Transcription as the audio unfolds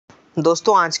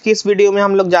दोस्तों आज की इस वीडियो में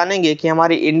हम लोग जानेंगे कि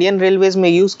हमारी इंडियन रेलवेज में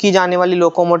यूज़ की जाने वाली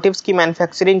लोकोमोटिव्स की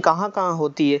मैन्युफैक्चरिंग कहाँ कहाँ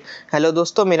होती है। हेलो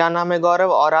दोस्तों, मेरा नाम है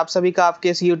गौरव और आप सभी का आपके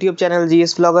इस यूट्यूब चैनल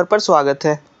जीएस व्लॉगर पर स्वागत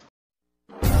है।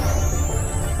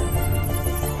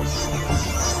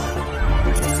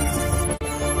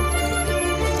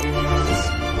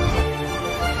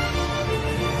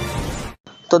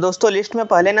 तो दोस्तों लिस्ट में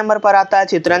पहले नंबर पर आता है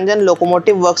चित्तरंजन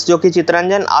लोकोमोटिव वर्क्स, जो कि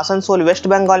चित्तरंजन आसनसोल वेस्ट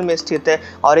बंगाल में स्थित है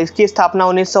और इसकी स्थापना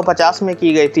 1950 में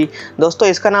की गई थी। दोस्तों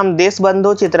इसका नाम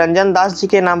देशबंधु चित्तरंजन दास जी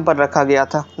के नाम पर रखा गया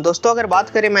था। दोस्तों अगर बात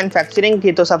करें मैन्युफैक्चरिंग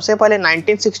की तो सबसे पहले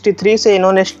 1963 से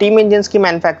इन्होंने स्टीम इंजन की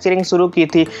मैन्युफैक्चरिंग शुरू की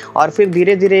थी और फिर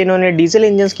धीरे धीरे इन्होंने डीजल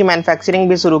इंजन की मैन्युफैक्चरिंग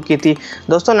भी शुरू की थी।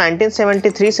 दोस्तों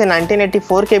 1973 से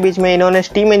 1984 के बीच में इन्होंने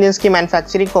स्टीम इंजन की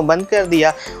मैन्युफैक्चरिंग को बंद कर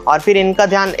दिया और फिर इनका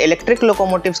ध्यान इलेक्ट्रिक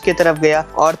लोकोमोटिव्स की तरफ गया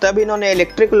और तब इन्होंने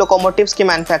इलेक्ट्रिक लोकोमोटिव्स की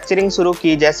मैन्युफैक्चरिंग शुरू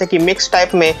की, जैसे कि मिक्स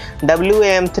टाइप में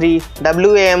WAM3,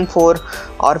 WAM4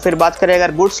 और फिर बात करें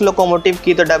अगर गुड्स लोकोमोटिव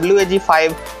की तो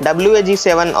WAG5,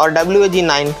 WAG7 और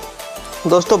WAG9।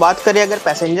 दोस्तों बात करें अगर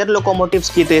पैसेंजर लोकोमोटिव्स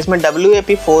की तो इसमें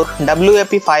WAP4,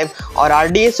 WAP5 और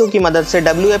RDSO की मदद से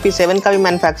WAP7 का भी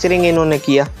मैन्युफैक्चरिंग इन्होंने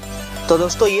किया। तो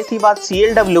दोस्तों ये थी बात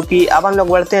CLW की। अब हम लोग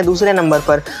बढ़ते हैं दूसरे नंबर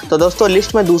पर। तो दोस्तों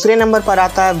लिस्ट में दूसरे नंबर पर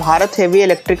आता है भारत हेवी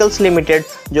इलेक्ट्रिकल्स लिमिटेड,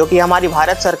 जो कि हमारी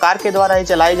भारत सरकार के द्वारा ही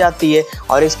चलाई जाती है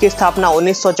और इसकी स्थापना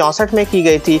 1964 में की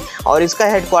गई थी और इसका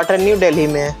हेडक्वार्टर न्यू दिल्ली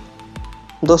में है।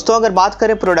 दोस्तों अगर बात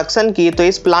करें प्रोडक्शन की तो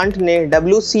इस प्लांट ने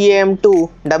WCAM2,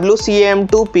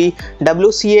 WCAM2P,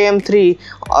 WCAM3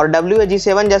 और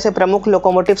WAG7 जैसे प्रमुख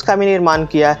लोकोमोटिव्स का भी निर्माण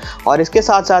किया है और इसके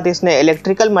साथ साथ इसने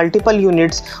इलेक्ट्रिकल मल्टीपल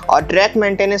यूनिट्स और ट्रैक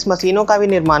मेंटेनेंस मशीनों का भी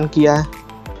निर्माण किया है।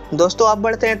 दोस्तों अब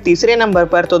बढ़ते हैं तीसरे नंबर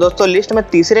पर। तो दोस्तों लिस्ट में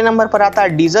तीसरे नंबर पर आता है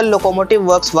डीजल लोकोमोटिव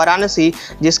वर्क्स वाराणसी,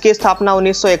 जिसकी स्थापना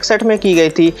 1961 में की गई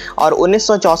थी और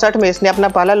 1964 में इसने अपना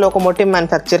पहला लोकोमोटिव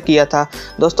मैन्युफैक्चर किया था।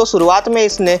 दोस्तों शुरुआत में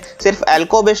इसने सिर्फ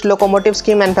एल्को बेस्ड लोकोमोटिव्स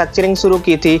की मैन्युफैक्चरिंग शुरू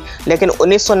की थी, लेकिन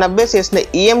 1990 से इसने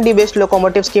EMD बेस्ड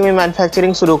लोकोमोटिव्स की भी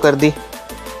मैन्युफैक्चरिंग शुरू कर दी।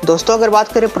 दोस्तों अगर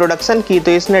बात करें प्रोडक्शन की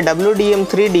तो इसने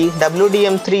WDM3D,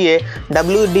 WDM3A,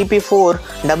 WDP4,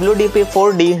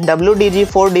 WDP4D,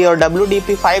 WDG4D और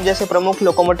WDP5 जैसे प्रमुख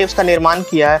लोकोमोटिव्स का निर्माण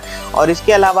किया है और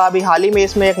इसके अलावा अभी हाल ही में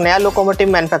इसमें एक नया लोकोमोटिव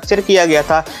मैन्युफैक्चर किया गया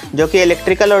था, जो कि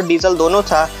इलेक्ट्रिकल और डीजल दोनों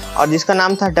था और जिसका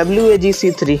नाम था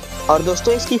WAGC3। और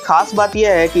दोस्तों इसकी खास बात यह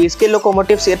है कि इसके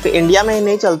लोकोमोटिव सिर्फ इंडिया में ही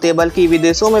नहीं चलते बल्कि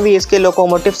विदेशों में भी इसके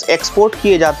लोकोमोटिव्स एक्सपोर्ट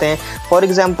किए जाते हैं। For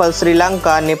example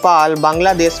Sri Lanka, Nepal,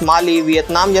 Bangladesh, Mali,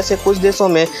 Vietnam जैसे कुछ देशों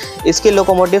में इसके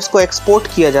लोकोमोटिव्स को एक्सपोर्ट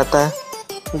किया जाता है।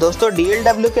 दोस्तों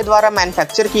DLW के द्वारा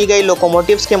मैन्युफैक्चर की गई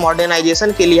लोकोमोटिव्स के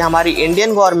मॉडर्नाइजेशन के लिए हमारी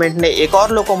इंडियन गवर्नमेंट ने एक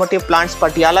और लोकोमोटिव प्लांट्स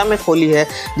पटियाला में खोली है,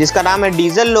 जिसका नाम है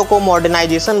डीजल लोको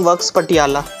मॉडर्नाइजेशन वर्क्स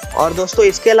पटियाला। और दोस्तों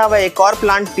इसके अलावा एक और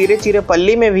प्लांट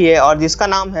तिरुचिरापल्ली में भी है और जिसका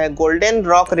नाम है गोल्डन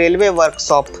रॉक रेलवे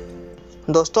वर्कशॉप।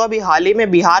 दोस्तों अभी हाल ही में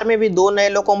बिहार में भी दो नए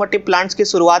लोकोमोटिव प्लांट्स की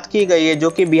शुरुआत की गई है, जो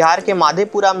कि बिहार के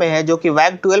माधेपुरा में है, जो कि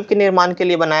WAG12 के निर्माण के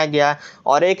लिए बनाया गया है,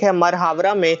 और एक है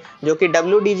मरहावरा में, जो कि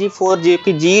WDG4 जो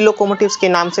कि GE लोकोमोटिव्स के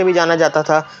नाम से भी जाना जाता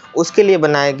था, उसके लिए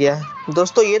बनाया गया है।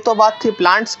 दोस्तों ये तो बात थी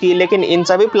प्लांट्स की, लेकिन इन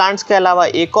सभी प्लांट्स के अलावा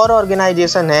एक और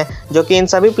ऑर्गेनाइजेशन है जो कि इन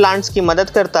सभी प्लांट्स की मदद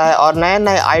करता है और नए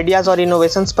नए आइडियाज़ और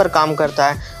इनोवेशंस पर काम करता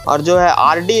है, और जो है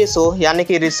RDSO यानी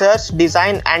कि research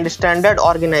design and standard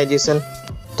organisation.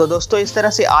 तो दोस्तों इस तरह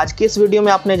से आज की इस वीडियो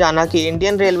में आपने जाना कि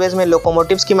इंडियन रेलवेज में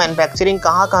लोकोमोटिव्स की मैन्युफैक्चरिंग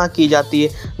कहाँ कहाँ की जाती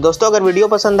है। दोस्तों अगर वीडियो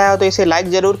पसंद आया हो तो इसे लाइक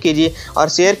ज़रूर कीजिए और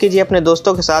शेयर कीजिए अपने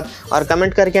दोस्तों के साथ और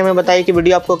कमेंट करके हमें बताइए कि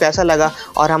वीडियो आपको कैसा लगा,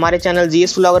 और हमारे चैनल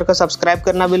जीएस व्लॉगर को सब्सक्राइब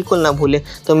करना बिल्कुल ना भूलें।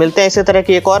 तो मिलते हैं इसी तरह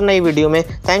की एक और नई वीडियो में।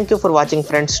 Thank you for watching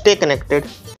friends, stay connected.